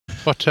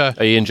But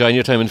are you enjoying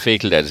your time in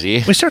Fecal, lads?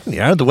 We certainly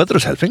are. The weather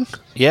is helping.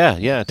 Yeah,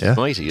 it's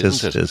mighty,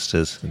 isn't it? It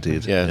is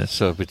indeed. Yeah,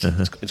 so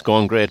it's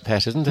going great,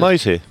 Pat, isn't it?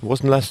 Mighty.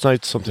 Wasn't last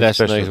night something last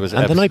special? Night was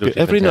and the night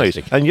every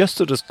fantastic. night. And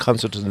yesterday's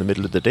concert was in the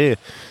middle of the day.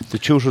 The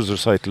Tutors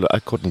recital, I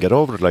couldn't get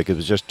over it. Like, it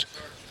was just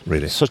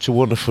really such a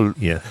wonderful.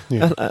 Yeah.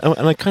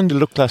 And I kind of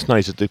looked last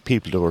night at the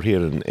people that were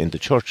here in the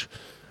church,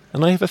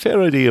 and I have a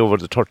fair idea over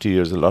the 30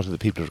 years a lot of the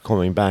people are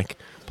coming back.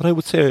 But I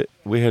would say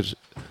we had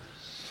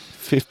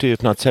 50,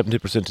 if not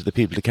 70% of the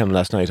people that came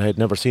last night, I had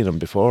never seen them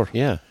before.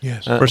 Yeah.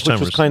 yes. First which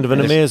was kind of an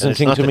amazing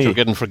thing not to that me. you're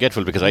getting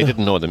forgetful, because I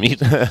didn't know them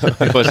either.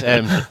 But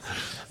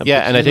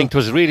yeah, and I think it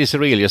was really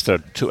surreal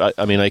yesterday.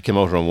 I came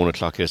out around 1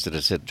 o'clock yesterday,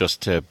 said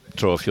just to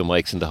throw a few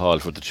mics in the hall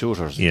for the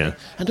tutors. Yeah.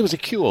 And there was a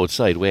queue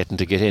outside waiting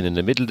to get in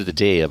the middle of the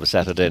day of a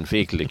Saturday in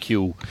Fecal. A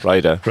queue.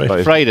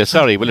 Friday,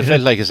 sorry. Well, it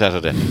felt like a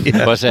Saturday.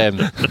 Yeah. But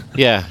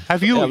yeah.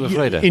 Have you,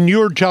 Friday. in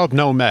your job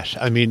now, Matt,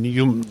 I mean,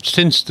 you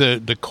since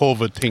the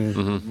COVID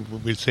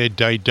thing, we'll say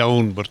died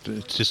down, but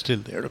it's still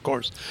there, of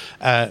course,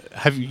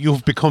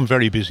 you've become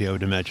very busy, I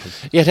would imagine.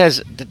 Yeah,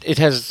 it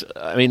has.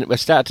 I mean, to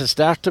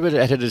start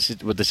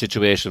with the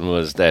situation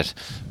was that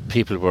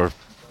people were,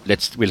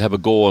 we'll have a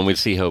go and we'll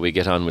see how we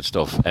get on with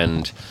stuff,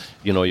 and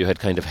you had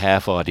kind of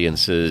half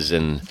audiences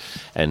and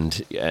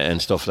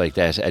stuff like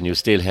that, and you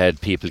still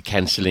had people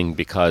cancelling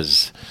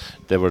because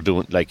they were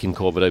doing, like in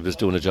COVID, I was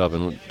doing a job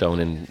down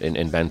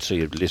in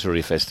Bantry, a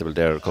literary festival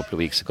there a couple of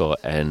weeks ago,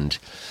 and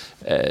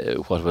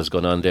what was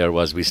going on there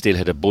was we still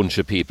had a bunch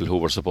of people who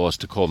were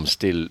supposed to come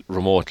still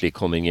remotely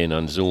coming in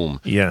on Zoom,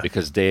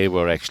 because they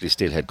were actually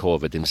still had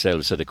COVID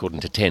themselves, so they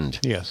couldn't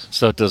attend. Yes.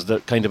 So it was the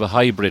kind of a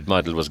hybrid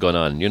model was going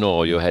on.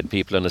 You had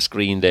people on a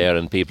screen there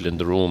and people in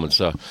the room, and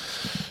so.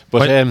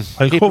 But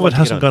COVID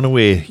hasn't gone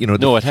away.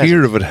 The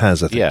fear of it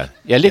has, I think. Yeah,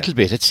 a little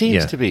bit. It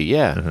seems to be.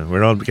 Yeah,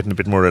 we're all getting a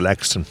bit more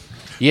relaxed and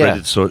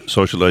ready to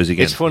socialise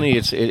again. It's funny.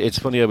 It's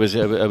funny. I was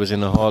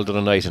in a hall the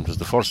other night, and it was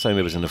the first time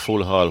I was in a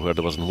full hall where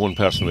there wasn't one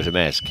person with a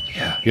mask.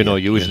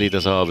 Usually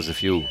there's always a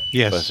few.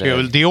 Yes.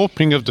 Well, the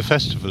opening of the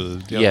festival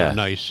the other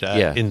night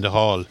in the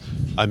hall,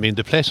 I mean,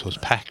 the place was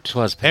packed. It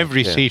was packed,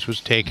 every seat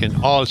was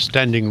taken. All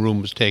standing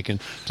room was taken.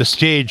 The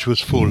stage was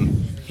full.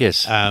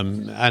 Yes.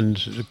 And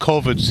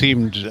COVID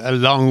seemed a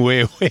long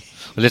way away.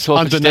 Well, let's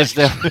hope it stays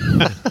there.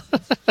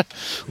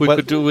 We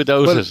could do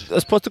without it. I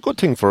suppose the good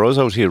thing for us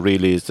out here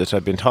really is that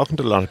I've been talking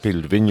to a lot of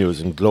people, venues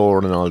and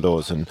Glore and all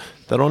those, and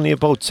they're only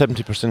about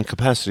 70%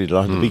 capacity. A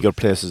lot of the bigger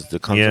places, the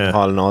concert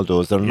hall and all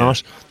those, they're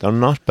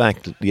not back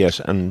yet,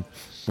 and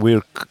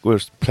we're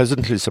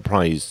pleasantly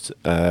surprised.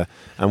 And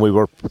we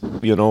were,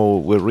 we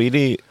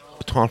really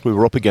thought we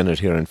were up again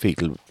here in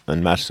Fecal,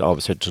 and Matt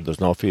always said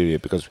there's no fear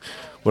yet, because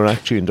we're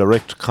actually in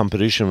direct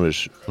competition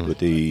with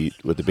the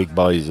big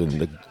boys and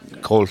the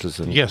Colters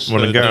and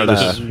Mullingar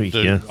this week.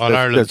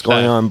 That's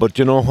going on. But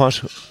you know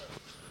what?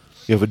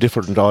 You have a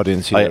different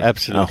audience here.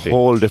 Absolutely. A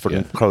whole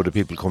different crowd of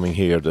people coming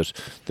here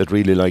that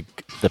really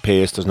like the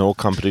pace. There's no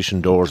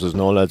competition doors. There's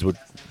no lads with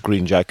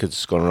green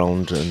jackets going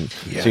around and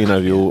seeing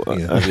have you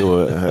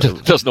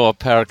there's no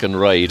park and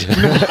ride.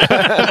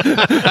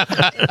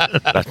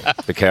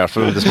 Be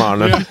careful this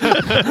morning.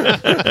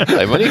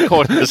 I've only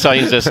quoted the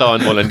signs I saw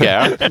in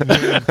Mullingar.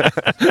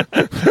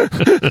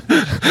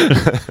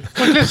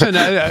 But listen,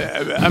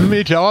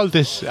 amid all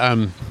this,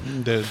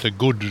 the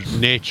good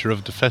nature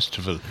of the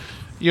festival,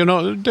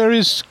 there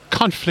is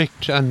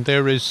conflict and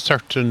there is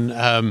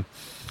certain.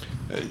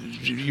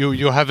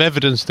 You have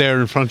evidence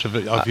there in front of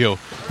you.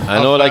 I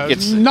know,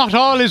 it's not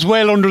all is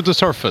well under the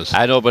surface.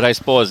 I know, but I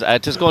suppose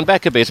it is going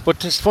back a bit.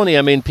 But it's funny.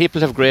 I mean, people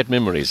have great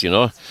memories.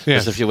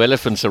 There's a few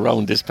elephants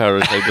around this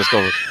parish, I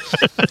discovered.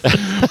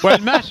 Well,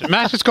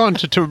 Matt is going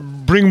to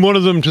bring one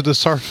of them to the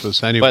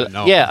surface anyway.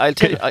 Well, yeah, I'll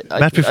tell you.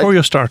 Matt, before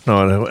you start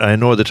now, I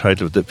know the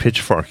title of the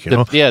pitchfork. I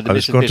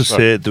was going to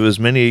say there was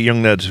many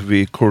young lads who'd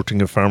be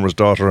courting a farmer's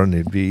daughter, and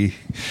they'd be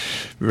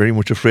very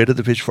much afraid of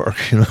the pitchfork.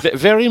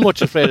 Very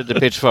much afraid of the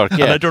pitchfork.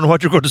 Yeah. And I don't know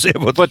what you're going to say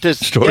about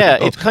this story. Yeah,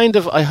 it's kind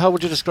of, how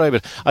would you describe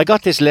it? I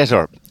got this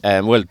letter,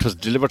 it was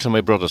delivered to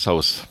my brother's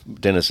house,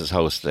 Dennis's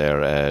house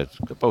there,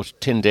 about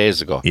 10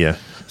 days ago. Yeah.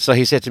 So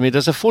he said to me,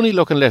 there's a funny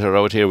looking letter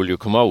out here, will you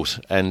come out?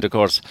 And of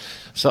course,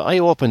 so I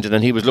opened it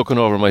and he was looking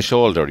over my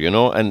shoulder,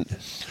 and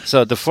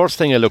so the first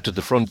thing I looked at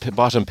the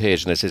bottom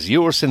page and it says,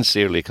 you are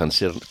sincerely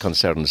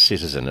concerned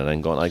citizen, and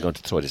I'm going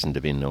to throw this in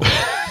the bin now.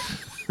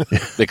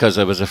 Because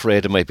I was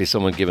afraid there might be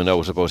someone giving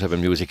out about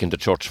having music in the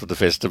church for the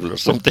festival or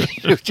something.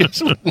 You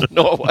just wouldn't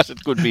know what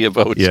it could be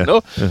about,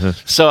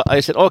 So I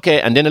said,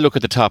 okay, and then I look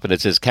at the top and it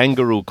says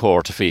Kangaroo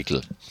Court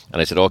Fecal.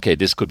 And I said, okay,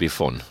 this could be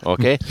fun,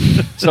 okay?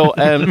 So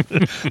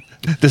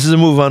this is a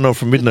move on now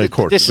from Midnight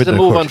Court. This is a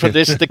move on from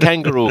the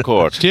Kangaroo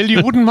Court. Still,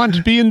 you wouldn't want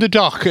to be in the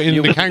dock in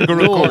the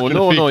Kangaroo Court.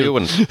 No, you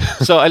wouldn't.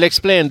 So I'll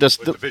explain this.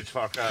 There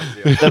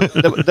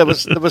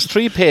was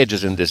 3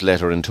 pages in this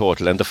letter in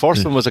total, and the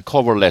first one was a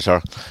cover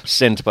letter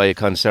sent by a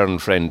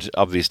concerned friend,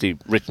 obviously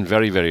written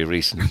very, very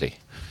recently.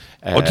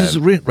 This is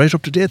right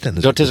up to date then?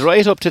 It is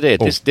right up to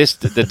date.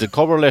 The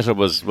cover letter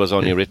was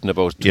only written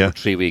about 2 or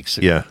 3 weeks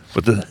ago. Yeah,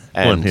 but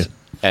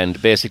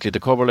And basically, the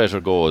cover letter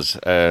goes,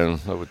 I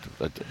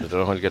don't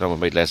know how to get on with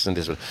my lesson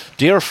this, but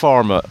dear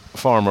former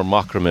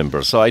Macra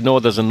members. So I know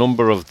there's a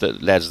number of the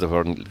lads that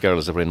were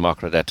girls that were in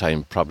Macra at that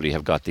time probably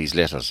have got these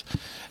letters.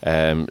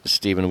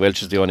 Stephen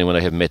Welch is the only one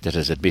I have met that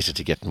has admitted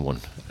to getting one.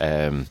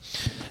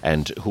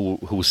 And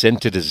who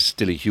sent it is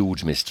still a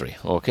huge mystery,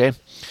 okay?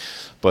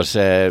 But,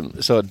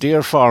 so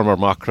dear former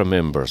Macra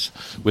members,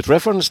 with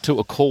reference to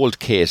a cold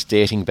case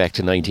dating back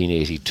to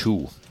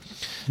 1982,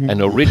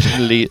 and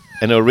originally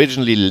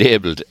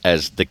labelled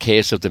as the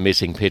case of the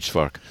missing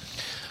pitchfork,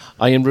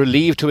 I am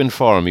relieved to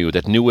inform you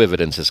that new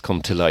evidence has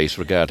come to light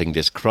regarding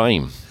this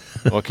crime.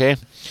 Okay?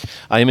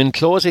 I am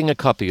enclosing a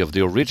copy of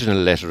the original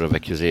letter of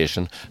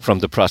accusation from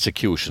the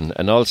prosecution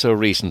and also a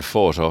recent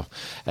photo,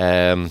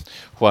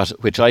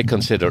 which I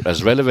consider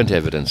as relevant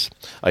evidence.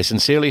 I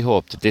sincerely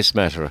hope that this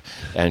matter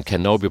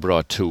can now be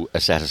brought to a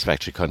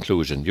satisfactory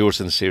conclusion. Yours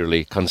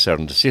sincerely,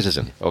 Concerned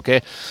Citizen.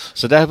 Okay?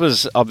 So that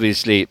was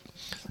obviously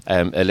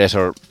a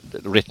letter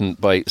written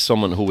by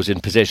someone who was in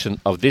possession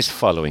of this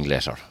following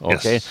letter.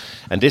 Okay? Yes.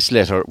 And this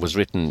letter was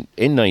written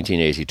in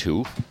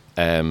 1982.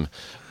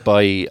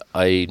 By,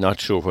 I'm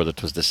not sure whether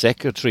it was the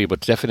secretary,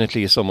 but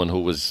definitely someone who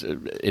was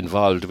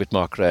involved with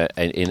Macra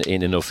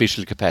in an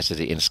official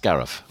capacity in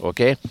Scariff,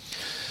 okay?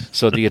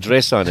 So the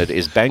address on it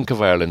is Bank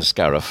of Ireland,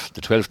 Scariff, the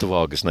 12th of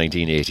August,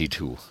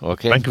 1982,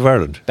 okay? Bank of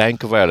Ireland?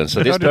 Bank of Ireland.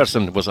 So this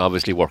person was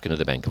obviously working at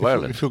the Bank of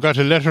Ireland. If you got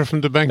a letter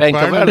from the Bank of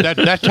Ireland,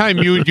 that time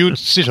you'd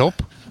sit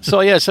up.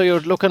 So yeah, so you're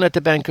looking at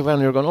the Bank of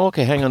Ireland, you're going,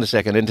 okay, hang on a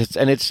second, and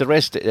it's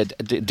arrested,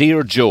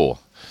 Dear Joe.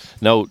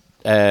 Now,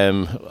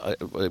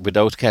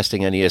 without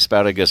casting any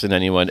asparagus in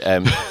anyone,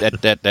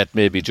 that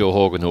may be Joe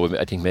Hogan, who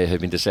I think may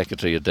have been the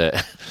secretary of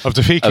the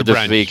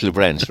vehicle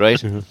branch, right?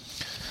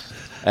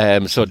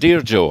 So,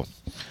 dear Joe,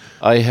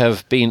 I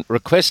have been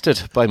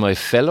requested by my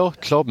fellow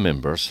club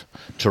members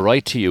to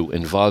write to you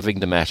involving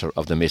the matter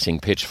of the missing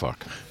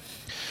pitchfork.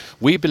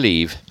 We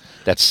believe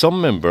that some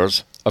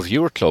members of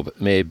your club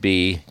may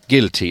be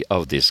guilty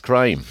of this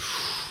crime.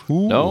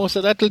 Ooh. No,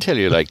 so that'll tell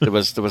you, like, there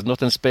was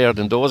nothing spared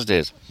in those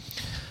days.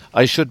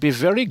 I should be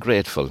very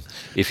grateful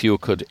if you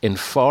could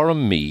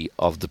inform me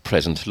of the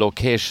present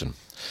location.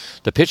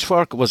 The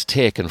pitchfork was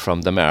taken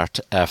from the mart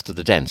after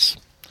the dance.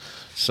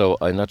 So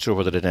I'm not sure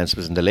whether the dance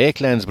was in the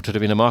Lakelands, but it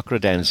would have been a Macra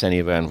dance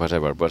anyway and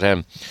whatever. But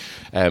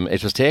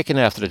it was taken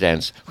after the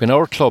dance when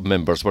our club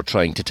members were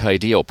trying to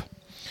tidy up.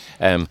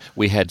 When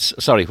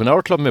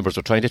our club members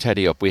were trying to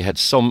tidy up, we had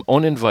some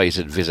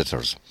uninvited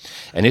visitors.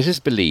 And it is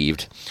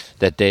believed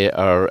that they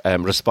are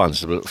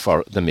responsible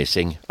for the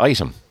missing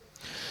item.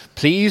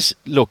 Please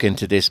look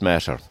into this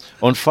matter.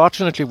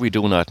 Unfortunately, we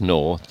do not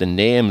know the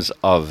names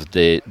of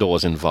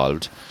those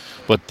involved,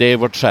 but they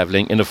were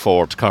travelling in a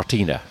Ford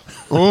Cortina.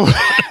 Oh.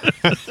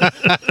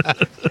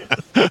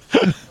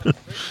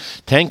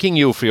 Thanking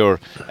you for your,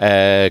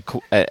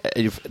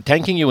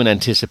 thanking you in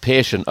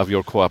anticipation of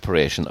your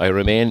cooperation. I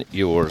remain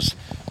yours,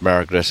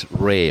 Margaret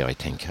Ray. I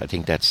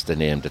think that's the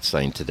name that's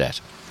signed to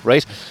that.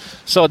 Right.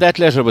 So that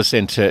letter was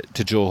sent to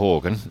Joe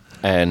Hogan.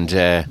 And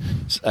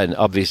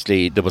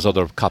obviously there was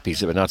other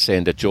copies of it. Not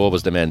saying that Joe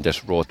was the man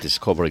that wrote this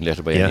covering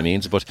letter by any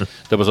means, but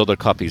there was other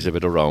copies of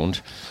it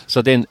around.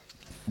 So then,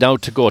 now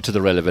to go to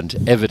the relevant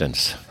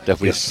evidence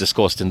that we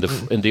discussed in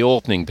the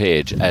opening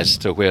page as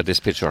to where this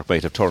pitchfork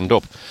might have turned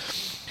up.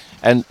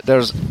 And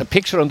there's a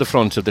picture on the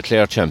front of the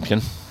Clare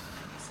champion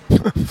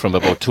from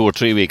about 2 or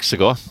 3 weeks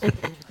ago,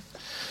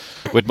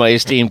 with my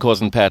esteemed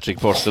cousin Patrick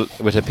Purcell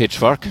with a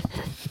pitchfork.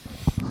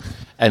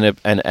 And a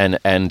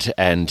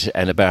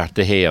Bart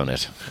de Hay on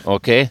it.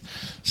 Okay?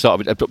 So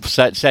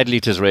sadly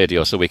it is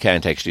radio, so we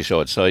can't actually show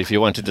it. So if you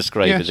want to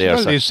describe it there.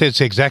 Well,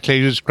 it's exactly how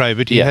you describe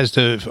it. He has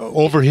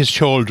over his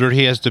shoulder,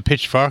 he has the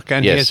pitchfork,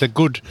 and he has a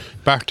good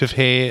Bart of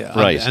hay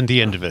on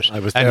the end of it. I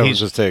was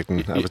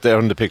there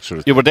on the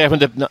picture. You were there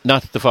when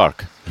not the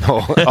fork?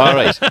 No. All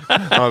right.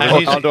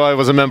 Although I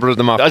was a member of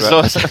the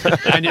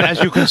Macra. And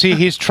as you can see,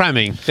 he's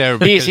tramming there.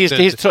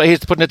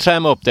 He's putting a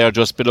tram up there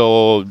just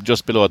below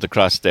the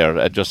cross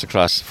there, just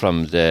across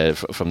from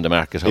the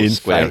Market House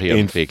Square here.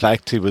 In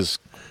fact, he was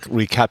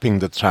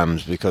recapping the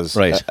trams because,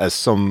 as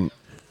some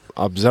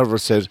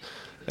observers said,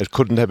 it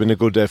couldn't have been a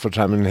good day for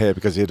tramming hay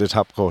because he had a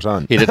top coat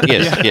on. He did,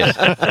 yes.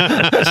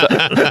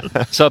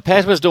 So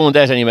Pat was doing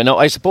that anyway. Now,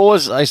 I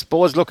suppose,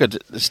 look at,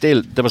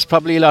 still, there was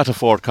probably a lot of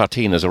Ford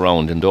Cortinas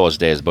around in those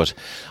days, but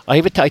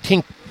I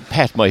think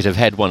Pat might have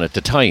had one at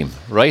the time,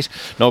 right?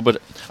 No, but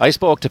I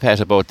spoke to Pat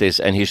about this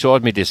and he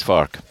showed me this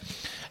fork.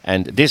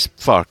 And this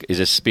fork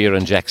is a Spear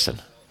and Jackson.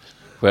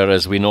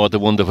 Whereas we know the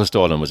one that was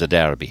stolen was a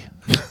Derby.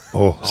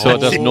 So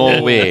there's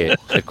no way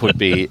it could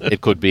be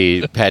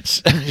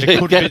Pat's. It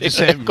could be the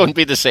same. It couldn't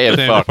be the same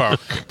fork.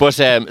 But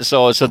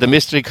so the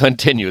mystery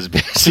continues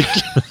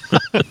basically.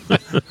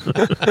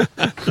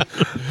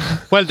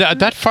 Well,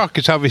 that fork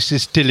is obviously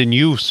still in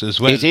use as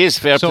well. It is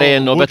fair play,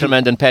 and no better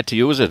man than Pat to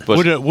use it.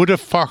 But would a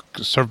fork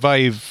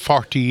survive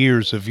 40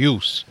 years of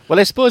use? Well,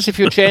 I suppose if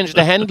you change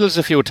the handles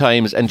a few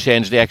times and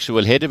change the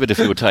actual head of it a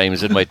few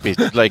times, it might be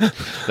like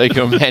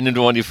your man and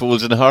only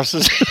fools and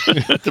horses,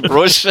 the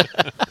brush.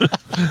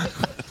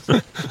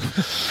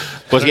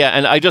 But yeah,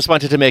 and I just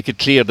wanted to make it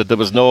clear that there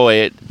was no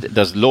way.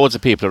 There's loads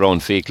of people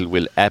around Feakle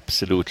will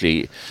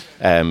absolutely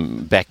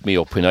back me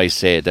up when I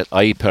say that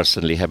I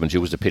personally haven't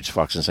used a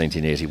pitchfork since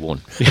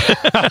 1981.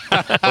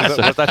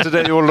 Was that the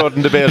day you were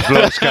loading the bales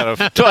with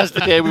Scariff? It was the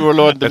day we were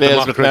loading the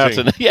bales with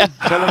Martin. Yeah.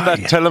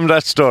 Tell him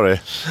that story.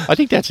 I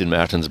think that's in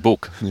Martin's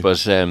book.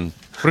 But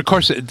of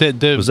course, was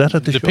that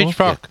at the show?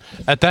 pitchfork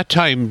at that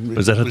time.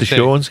 Was that at the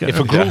show in Scariff?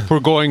 If a group were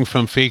going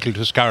from Feakle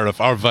to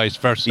Scariff or vice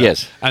versa,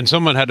 yes, and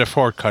someone had a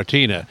Ford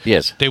Cortina,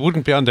 yes, they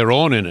wouldn't be on their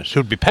own in it. It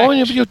would be packed. Oh,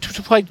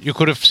 you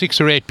could have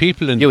 6 or 8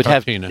 people in the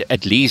Cortina. You would have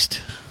at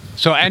least.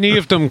 So any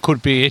of them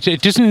could be.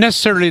 It isn't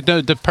necessarily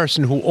the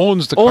person who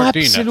owns the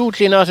Cortina.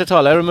 Absolutely not at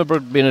all. I remember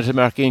being at a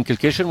marquee in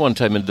Kilkishen one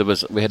time, and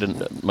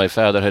my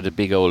father had a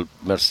big old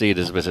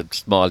Mercedes with a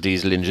small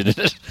diesel engine in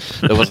it.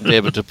 I wasn't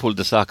able to pull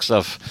the socks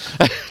off.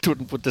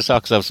 Couldn't put the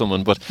socks off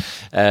someone, but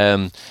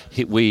I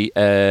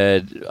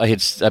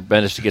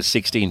managed to get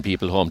 16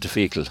 people home to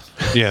Feakle.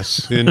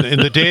 Yes, in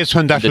the days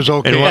when that was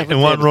okay.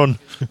 In one run.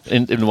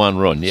 In one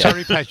run, yeah.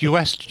 Sorry, Pat. You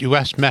asked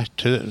Matt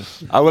to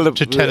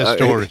tell a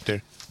story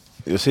there.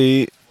 You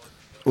see,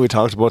 we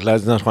talked about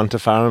lads not wanting to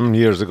farm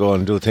years ago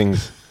and do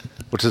things,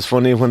 which is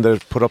funny when they're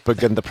put up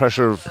against the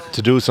pressure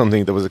to do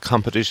something. There was a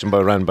competition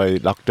ran by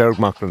Lochderg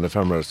Machran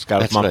Ephemer,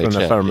 Scariff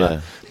Machran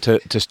Ephemer,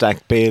 to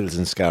stack bales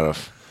in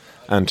Scariff,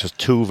 and just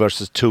 2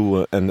 versus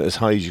 2 and as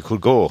high as you could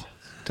go.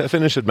 To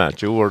finish it, Matt,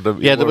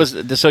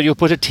 so you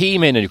put a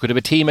team in, and you could have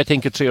a team, I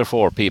think, of 3 or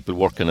 4 people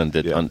working on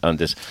this.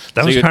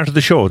 That was part of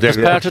the show. That's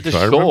part of the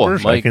show.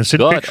 My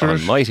God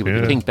almighty, when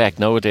you think back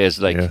nowadays,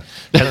 like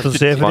health and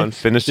safety.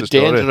 Finish the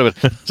danger of it.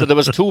 So there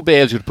was 2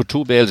 bales. You'd put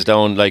 2 bales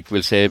down, like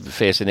we'll say,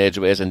 facing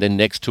edgeways, and then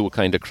next 2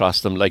 kind of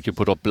cross them, like you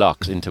put up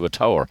blocks into a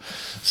tower.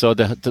 So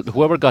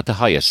whoever got the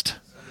highest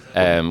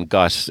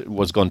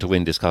was going to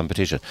win this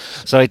competition.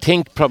 So I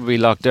think probably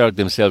Lochderg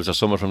themselves, or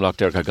someone from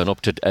Lochderg, had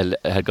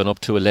gone up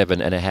to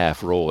 11 and a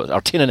half rows or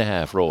 10 and a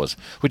half rows,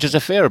 which is a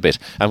fair bit.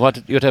 And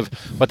what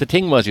the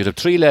thing was, you'd have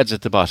 3 lads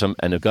at the bottom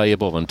and a guy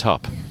above on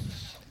top,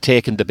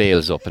 taking the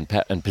bales up and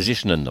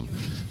positioning them.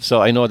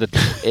 So I know that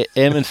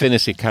Eamon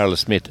Finnessy, Carl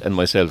Smith, and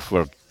myself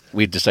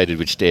we decided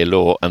we'd stay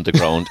low on the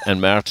ground,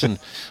 and Martin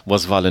Hayes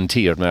was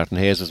volunteered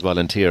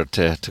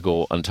to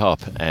go on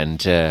top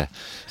and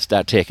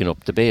start taking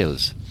up the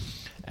bales.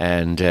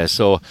 And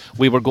so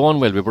we were going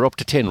well. We were up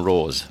to 10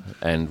 rows,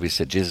 and we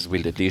said, Jesus,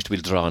 at least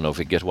we'll draw now if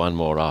we get 1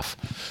 more off.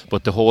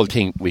 But the whole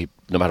thing,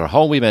 no matter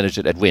how we managed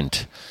it, it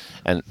went.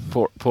 And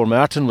poor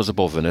Martin was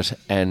above in it,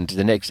 and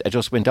the next, I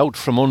just went out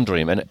from under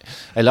him. And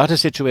a lot of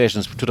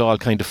situations would all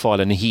kind of fall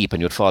in a heap,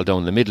 and you'd fall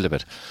down the middle of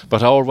it.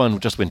 But our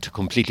one just went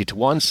completely to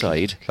one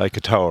side, like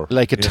a tower,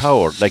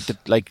 tower, like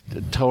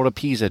the Tower of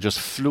Pisa just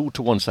flew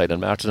to one side,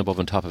 and Martin above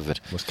on top of it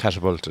was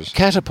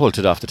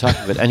catapulted off the top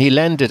of it, and he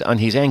landed on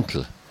his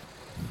ankle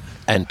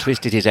and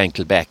twisted his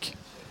ankle back.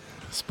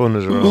 Spun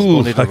it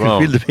around. I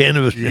can feel the pain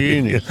of it.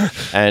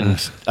 And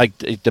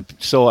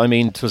so I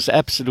mean, it was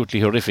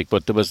absolutely horrific.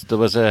 But there was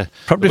a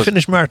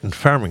finished Martin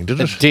farming, did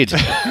it? It did,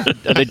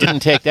 and it didn't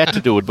take that to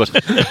do it. But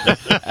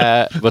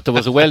there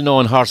was a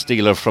well-known horse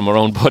dealer from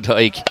around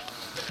Bodyke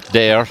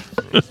there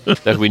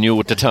that we knew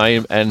at the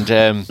time,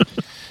 and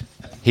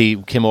he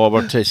came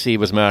over to see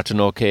was Martin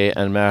okay,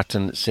 and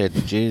Martin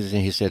said, "Jesus,"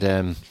 he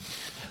said.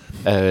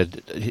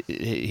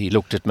 He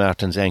looked at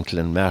Martin's ankle,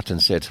 and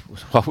Martin said,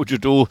 "What would you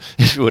do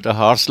if you had a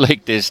horse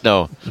like this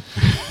now?"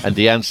 And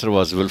the answer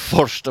was, "Well,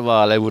 first of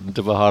all, I wouldn't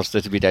have a horse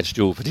that'd be that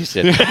stupid," he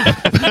said.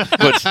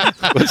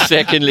 but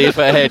secondly, if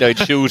I had, I'd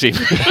shoot him.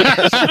 So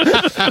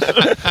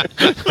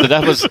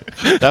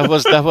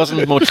that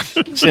wasn't much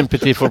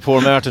sympathy for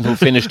poor Martin, who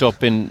finished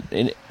up in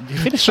 3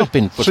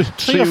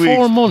 or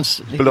 4 months.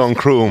 Below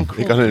Croom,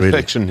 he got an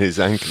infection in his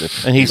ankle,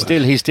 and he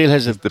still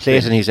has a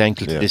plate in his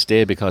ankle to this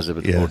day because of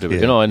it. You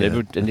know, and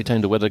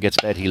anytime the weather gets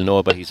bad, he'll know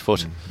about his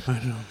foot.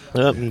 I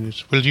know.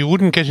 Well, you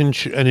wouldn't get an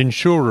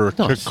insurer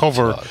to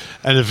cover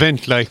an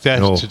event like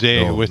that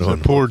today with a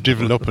poor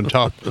devil up on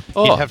top.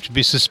 He'd have to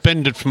be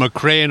suspended from a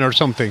crane or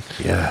something.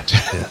 Yeah.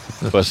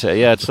 But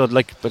so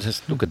look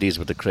at these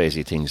with the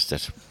crazy things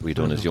that we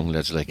done as young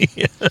lads, like.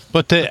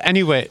 But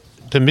anyway.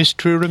 The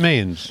mystery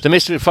remains. The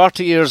mystery,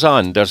 40 years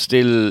on, they're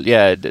still,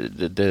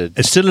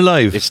 it's still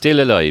alive. It's still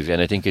alive,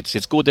 and I think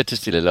it's good that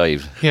it's still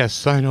alive.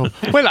 Yes, I know.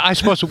 Well, I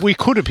suppose we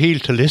could appeal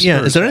to listeners.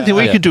 Yeah, is there anything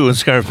we could do in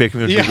Scariff Bay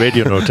Community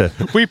Radio now to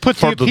we put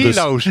the appeal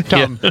out,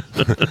 Tom.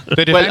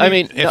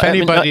 If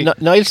anybody...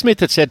 Niall Smith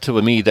had said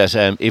to me that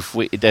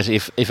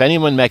if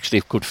anyone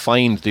actually could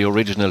find the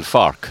original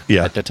fork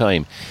at the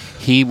time,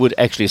 he would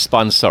actually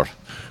sponsor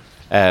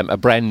a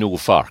brand new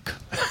fork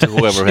to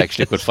whoever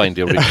actually could find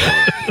the original.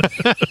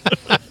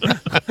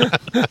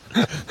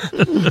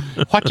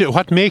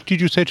 What make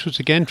did you say it was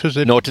again?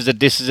 No,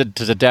 this is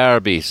a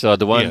Derby. So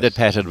the one that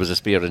patted was a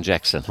Spear and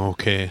Jackson.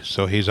 Okay,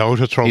 so he's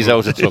out of trouble. He's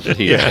out of trouble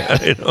here.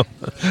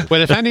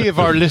 Well, if any of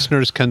our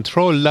listeners can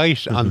throw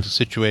light on the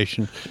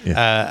situation,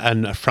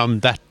 and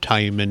from that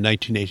time in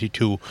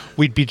 1982,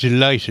 we'd be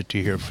delighted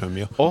to hear from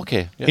you.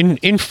 Okay. Yeah.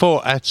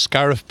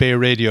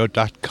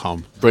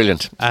 Info@scariffbayradio.com.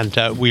 Brilliant. And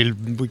we'll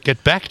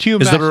get back to you,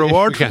 Is Matt, there a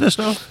reward for this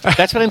now?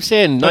 That's what I'm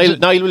saying.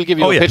 Niall will give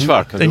you a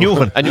pitchfork. A new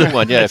one. A new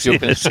one, yeah. If you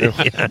can.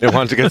 You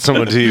want to get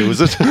someone to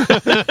use it.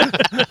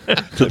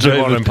 That's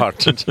more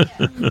important.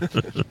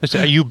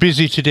 Are you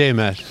busy today,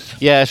 Matt?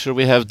 Yeah, sure.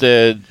 We have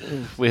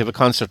a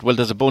concert. Well,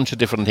 there's a bunch of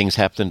different things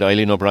happening.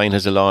 Eileen O'Brien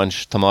has a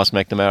launch. Thomas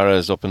McNamara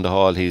is up in the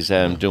hall. He's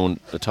doing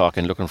the talk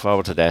and looking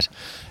forward to that.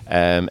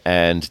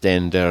 And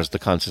then there's the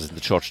concert in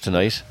the church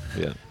tonight.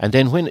 Yeah. And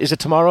then when is it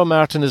tomorrow?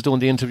 Martin is doing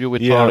the interview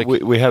with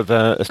Pádraig. We have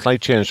a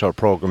slight change to our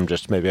programme.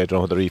 Just maybe I don't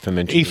know whether Aoife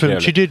mentioned.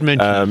 Aoife, she did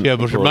mention.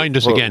 But remind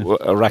us again.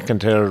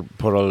 Raconter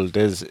Purl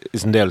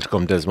isn't able to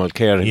come. Des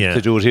Mulcair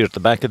to do it here at the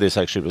back of this.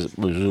 Actually, was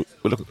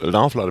an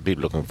awful lot of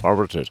people looking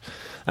forward to it,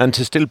 and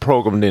to still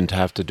programmed in to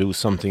have to do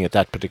something at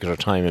that particular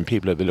time, and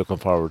people have been looking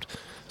forward.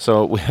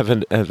 So we have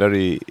a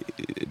very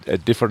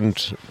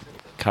different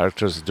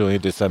characters doing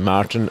this.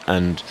 Martin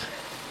and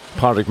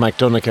Pádraig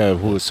McDonagh,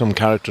 who is some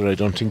character. I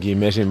don't think you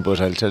met him,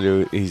 but I'll tell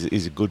you,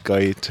 he's a good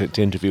guy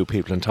to interview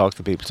people and talk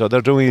to people. So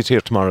they're doing it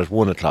here tomorrow at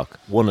 1 o'clock.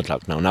 1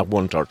 o'clock now, not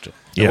 1:30.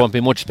 There won't be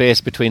much space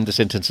between the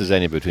sentences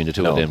between the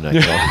two of them.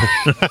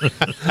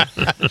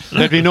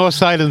 There'll be no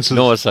silences.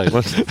 No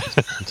silence.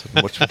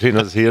 Much between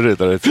us here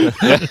either.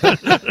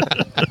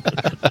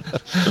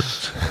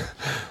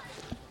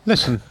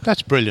 Listen,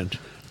 that's brilliant.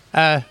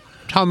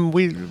 Tom,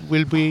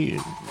 will we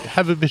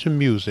have a bit of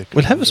music?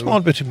 We'll have a small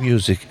bit of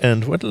music,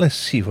 and let's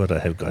see what I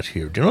have got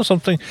here. Do you know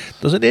something?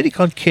 There's a lady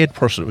called Kate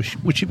Purcell.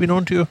 Would she be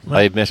known to you?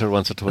 I've met her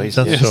once or twice.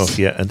 That's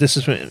so, yeah. And this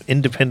is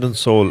Independent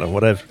Soul,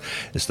 and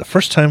it's the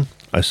first time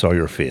I saw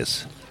your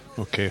face.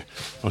 Okay.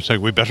 I was like,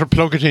 we better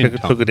plug it in.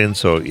 Plug it in,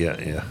 so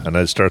yeah. And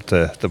I'll start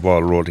the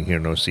ball rolling here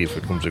now, see if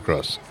it comes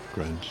across.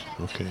 Grand.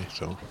 Okay,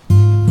 so...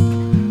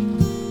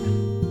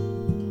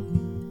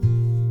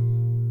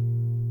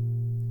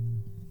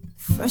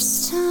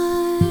 First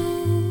time